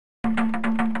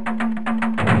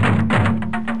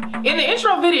the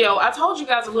intro video, I told you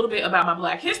guys a little bit about my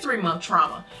Black History Month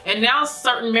trauma, and now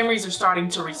certain memories are starting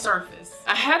to resurface.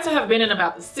 I had to have been in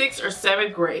about the 6th or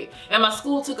 7th grade, and my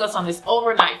school took us on this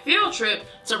overnight field trip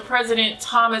to President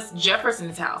Thomas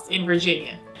Jefferson's house in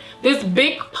Virginia. This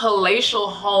big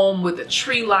palatial home with a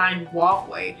tree-lined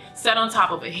walkway sat on top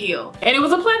of a hill, and it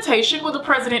was a plantation where the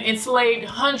president enslaved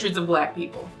hundreds of Black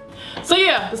people. So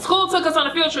yeah, the school took us on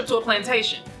a field trip to a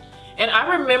plantation. And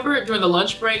I remember during the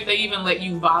lunch break, they even let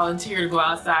you volunteer to go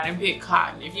outside and pick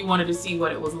cotton if you wanted to see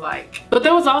what it was like. But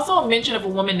there was also a mention of a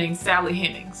woman named Sally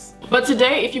Hemmings. But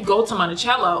today, if you go to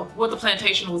Monticello, what the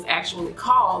plantation was actually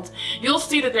called, you'll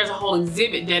see that there's a whole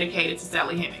exhibit dedicated to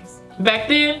Sally Hemmings. Back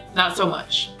then, not so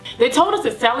much. They told us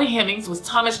that Sally Hemmings was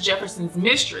Thomas Jefferson's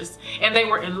mistress, and they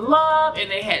were in love, and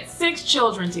they had 6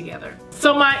 children together.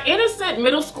 So my innocent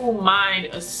middle school mind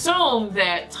assumed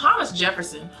that Thomas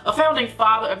Jefferson, a founding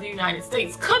father of the United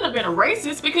States, couldn't have been a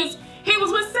racist because he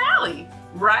was with Sally,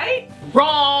 right?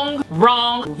 Wrong,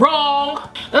 wrong, wrong.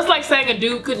 That's like saying a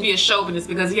dude couldn't be a chauvinist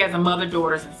because he has a mother,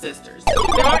 daughters, and sisters.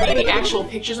 There aren't any actual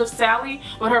pictures of Sally,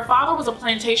 but her father was a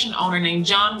plantation owner named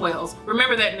John Wells.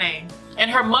 Remember that name. And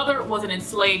her mother was an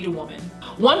enslaved woman.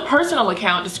 One personal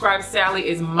account describes Sally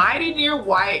as mighty near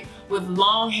white with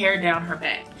long hair down her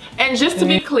back. And just to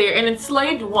be clear, an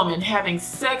enslaved woman having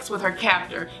sex with her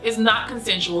captor is not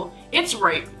consensual, it's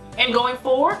rape. And going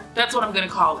forward, that's what I'm gonna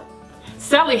call it.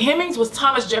 Sally Hemmings was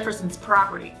Thomas Jefferson's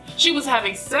property. She was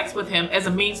having sex with him as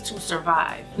a means to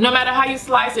survive. No matter how you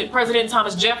slice it, President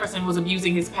Thomas Jefferson was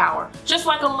abusing his power, just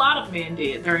like a lot of men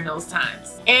did during those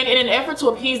times. And in an effort to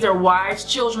appease their wives,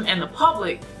 children, and the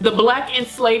public, the Black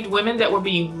enslaved women that were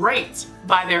being raped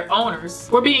by their owners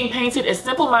were being painted as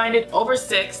simple-minded,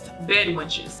 oversexed bed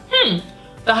wenches.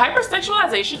 The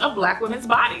hypersexualization of Black women's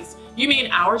bodies. You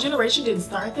mean our generation didn't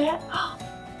start that?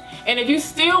 And if you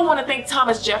still want to think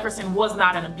Thomas Jefferson was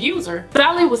not an abuser,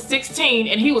 Sally was 16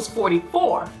 and he was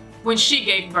 44 when she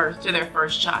gave birth to their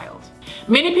first child.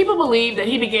 Many people believe that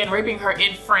he began raping her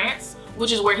in France,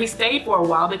 which is where he stayed for a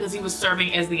while because he was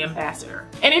serving as the ambassador.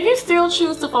 And if you still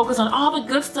choose to focus on all the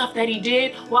good stuff that he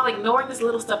did while ignoring this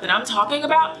little stuff that I'm talking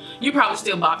about, you probably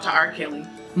still bop to R. Kelly.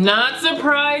 Not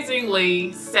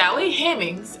surprisingly, Sally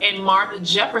Hemmings and Martha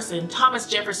Jefferson, Thomas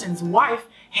Jefferson's wife,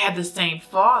 had the same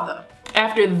father.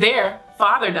 After their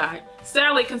father died,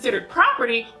 Sally, considered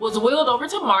property, was willed over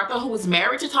to Martha, who was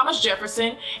married to Thomas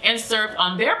Jefferson and served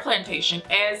on their plantation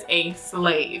as a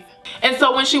slave. And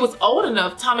so when she was old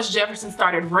enough, Thomas Jefferson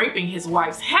started raping his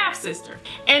wife's half-sister.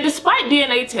 And despite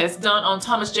DNA tests done on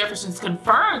Thomas Jefferson's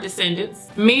confirmed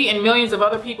descendants, me and millions of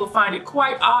other people find it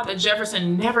quite odd that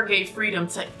Jefferson never gave freedom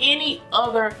to any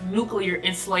other nuclear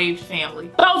enslaved family.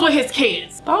 Those were his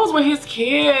kids. Those were his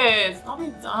kids. Don't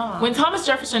be dumb. When Thomas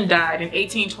Jefferson died in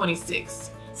 1826,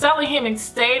 Sally Hemmings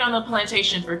stayed on the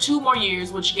plantation for 2 more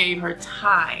years, which gave her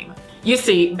time. You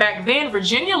see, back then,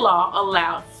 Virginia law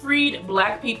allowed freed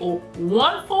Black people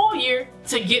 1 full year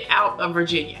to get out of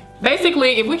Virginia.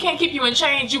 Basically, if we can't keep you in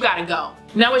chains, you gotta go.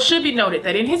 Now, it should be noted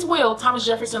that in his will, Thomas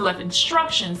Jefferson left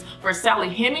instructions for Sally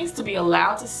Hemmings to be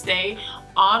allowed to stay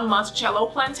on Monticello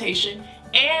Plantation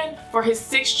and for his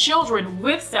 6 children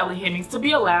with Sally Hemmings to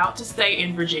be allowed to stay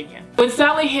in Virginia. When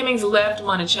Sally Hemmings left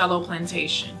Monticello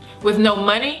Plantation, with no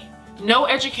money, no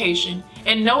education,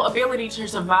 and no ability to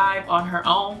survive on her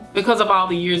own because of all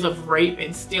the years of rape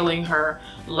and stealing her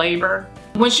labor,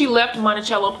 when she left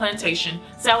Monticello Plantation,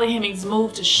 Sally Hemmings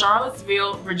moved to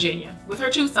Charlottesville, Virginia, with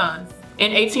her 2 sons.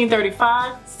 In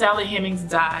 1835, Sally Hemmings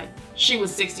died. She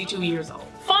was 62 years old.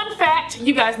 Fun fact,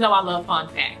 you guys know I love fun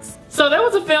facts. So there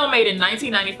was a film made in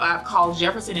 1995 called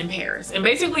Jefferson in Paris, and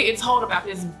basically it told about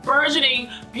this burgeoning,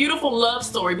 beautiful love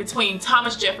story between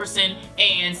Thomas Jefferson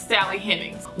and Sally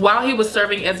Hemmings while he was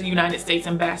serving as the United States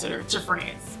ambassador to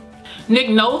France. Nick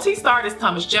Nolte starred as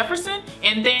Thomas Jefferson,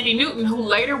 and Thandie Newton, who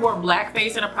later wore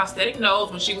blackface and a prosthetic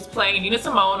nose when she was playing Nina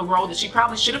Simone, a role that she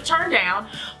probably should have turned down,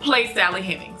 played Sally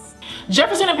Hemmings.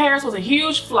 Jefferson in Paris was a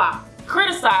huge flop,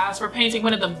 criticized for painting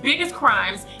one of the biggest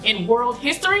crimes in world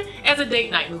history as a date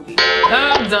night movie.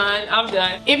 I'm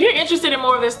done. If you're interested in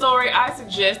more of this story, I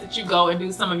suggest that you go and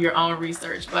do some of your own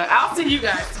research, but I'll see you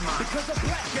guys tomorrow. Because I'm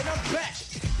black and I'm back.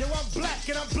 Yo, I'm black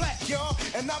and I'm black, y'all.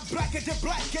 And I'm black and you're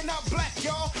black and I'm black,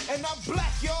 y'all. And I'm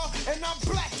black, y'all. And I'm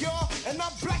black, y'all. And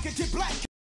I'm black and you're black.